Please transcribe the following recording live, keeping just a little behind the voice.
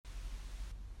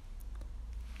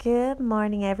Good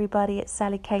morning, everybody. It's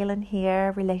Sally Kalen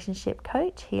here, relationship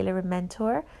coach, healer, and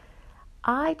mentor.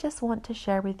 I just want to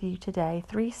share with you today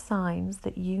 3 signs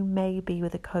that you may be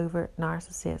with a covert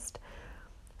narcissist.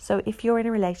 So if you're in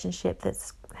a relationship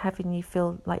that's having you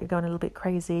feel like you're going a little bit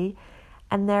crazy,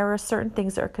 and there are certain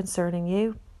things that are concerning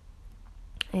you,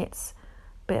 it's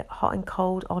a bit hot and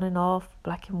cold, on and off,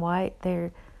 black and white.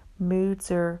 Their moods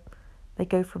they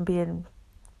go from being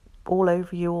all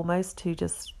over you almost to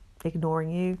just ignoring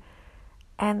you,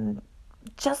 and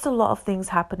just a lot of things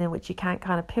happening which you can't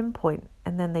kind of pinpoint,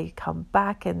 and then they come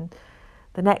back and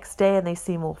the next day and they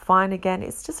seem all fine again.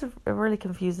 It's just a really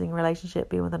confusing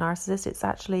relationship being with a narcissist. It's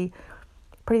actually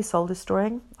pretty soul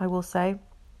destroying, I will say.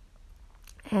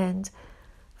 And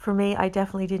for me, I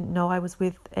definitely didn't know I was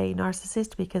with a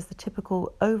narcissist, because the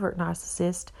typical overt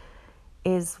narcissist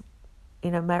is,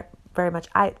 very much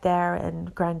out there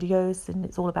and grandiose, and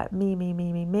it's all about me.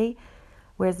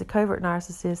 Whereas the covert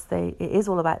narcissist, it is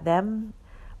all about them,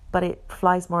 but it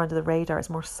flies more under the radar. It's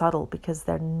more subtle because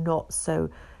they're not so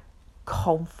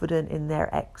confident in their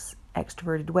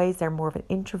extroverted ways. They're more of an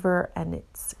introvert, and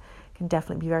it can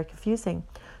definitely be very confusing.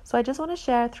 So I just want to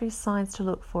share 3 signs to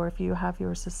look for if you have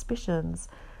your suspicions.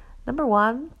 Number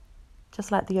 1,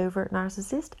 just like the overt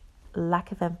narcissist,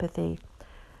 lack of empathy.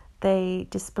 They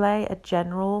display a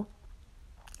general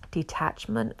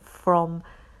detachment from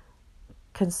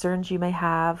concerns you may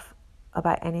have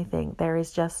about anything. There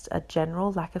is just a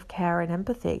general lack of care and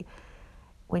empathy.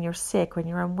 When you're sick, when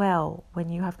you're unwell, when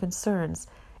you have concerns,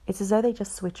 it's as though they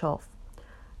just switch off.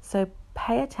 So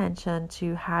pay attention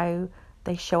to how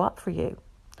they show up for you.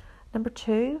 Number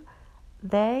 2,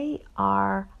 they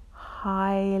are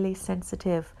highly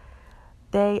sensitive.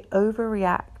 They can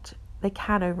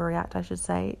overreact, I should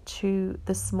say, to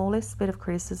the smallest bit of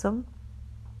criticism,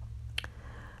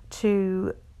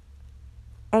 to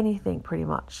anything pretty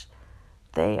much.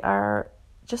 They are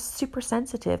just super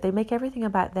sensitive. They make everything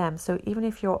about them. So even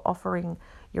if you're offering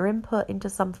your input into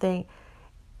something,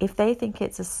 if they think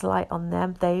it's a slight on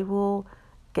them, they will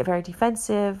get very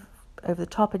defensive, over the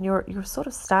top, and you're sort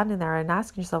of standing there and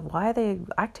asking yourself, why are they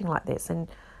acting like this? And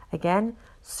again,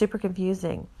 super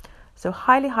confusing. So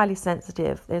highly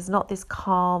sensitive. There's not this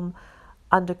calm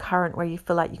undercurrent where you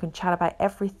feel like you can chat about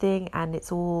everything and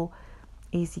it's all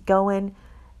easy going.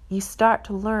 You start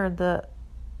to learn that,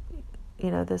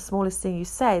 the smallest thing you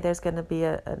say, there's going to be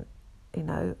an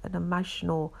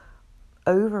emotional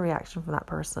overreaction from that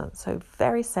person. So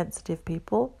very sensitive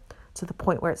people, to the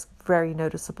point where it's very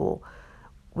noticeable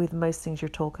with most things you're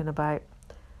talking about.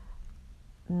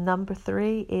 Number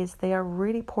 3 is they are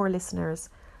really poor listeners.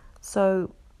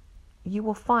 So you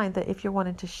will find that if you're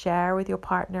wanting to share with your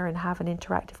partner and have an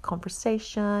interactive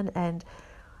conversation, and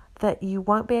that you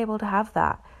won't be able to have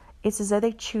that. It's as though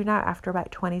they tune out after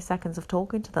about 20 seconds of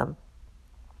talking to them.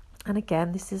 And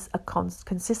again, this is a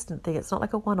consistent thing. It's not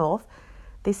like a one-off.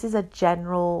 This is a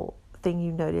general thing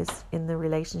you notice in the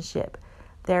relationship.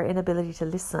 Their inability to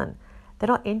listen. They're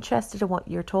not interested in what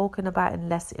you're talking about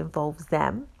unless it involves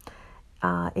them.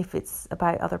 If it's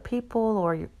about other people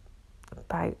or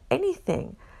about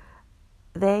anything,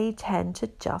 they tend to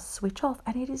just switch off.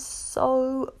 And it is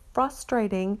so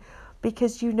frustrating,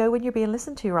 because when you're being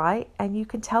listened to, right? And you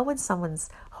can tell when someone's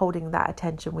holding that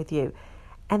attention with you,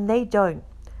 and they don't.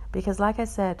 Because like I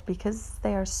said, because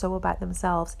they are so about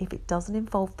themselves, if it doesn't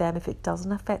involve them, if it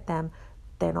doesn't affect them,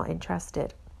 they're not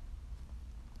interested.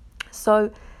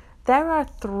 So there are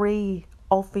 3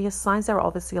 obvious signs. There are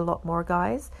obviously a lot more,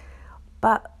 guys.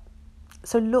 But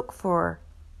so look for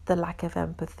the lack of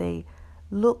empathy.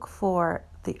 Look for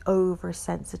the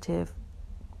oversensitive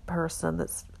person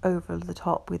that's over the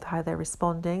top with how they're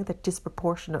responding, the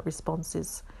disproportionate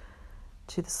responses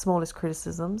to the smallest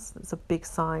criticisms. That's a big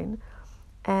sign.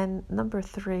 And number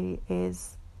 3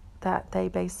 is that they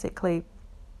basically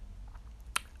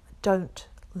don't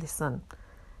listen.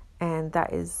 And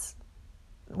that is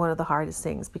one of the hardest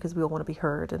things, because we all want to be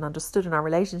heard and understood in our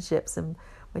relationships. And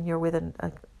when you're with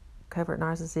a covert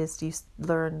narcissist, you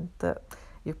learn that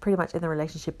you're pretty much in the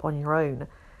relationship on your own.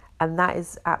 And that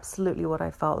is absolutely what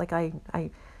I felt. Like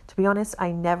to be honest,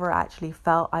 I never actually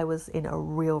felt I was in a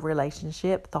real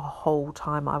relationship the whole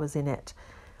time I was in it.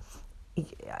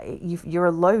 You're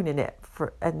alone in it.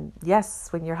 And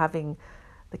yes, when you're having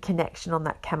the connection on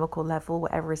that chemical level,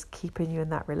 whatever is keeping you in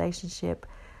that relationship,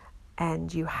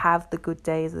 and you have the good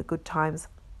days, the good times,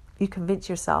 you convince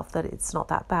yourself that it's not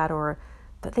that bad, or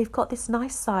that they've got this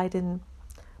nice side,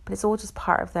 but it's all just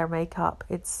part of their makeup.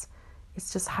 It's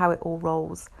just how it all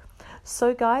rolls.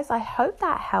 So guys, I hope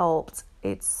that helped.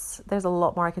 There's a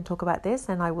lot more I can talk about this,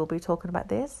 and I will be talking about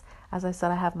this. As I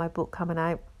said, I have my book coming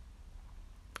out,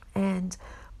 and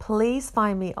please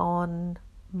find me on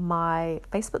my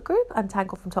Facebook group,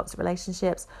 Untangled from Toxic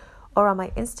Relationships, or on my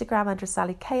Instagram under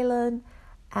Sally Kalen,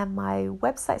 and my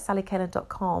website,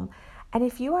 sallykalen.com. And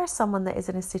if you are someone that is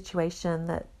in a situation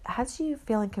that has you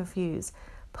feeling confused,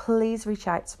 please reach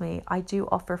out to me. I do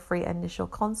offer free initial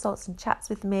consults and chats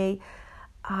with me.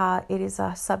 It is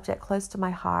a subject close to my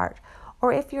heart.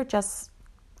 Or if you're just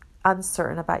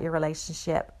uncertain about your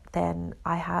relationship, then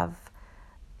I have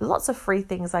lots of free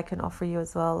things I can offer you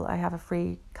as well. I have a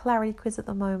free clarity quiz at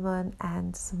the moment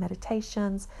and some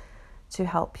meditations to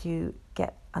help you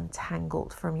get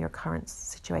untangled from your current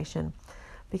situation.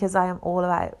 Because I am all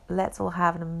about, let's all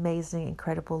have an amazing,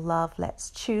 incredible love.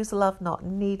 Let's choose love, not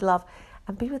need love,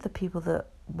 and be with the people that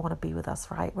want to be with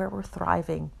us, right? Where we're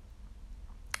thriving.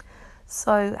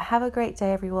 So have a great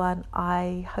day, everyone.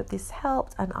 I hope this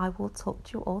helped, and I will talk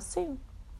to you all soon.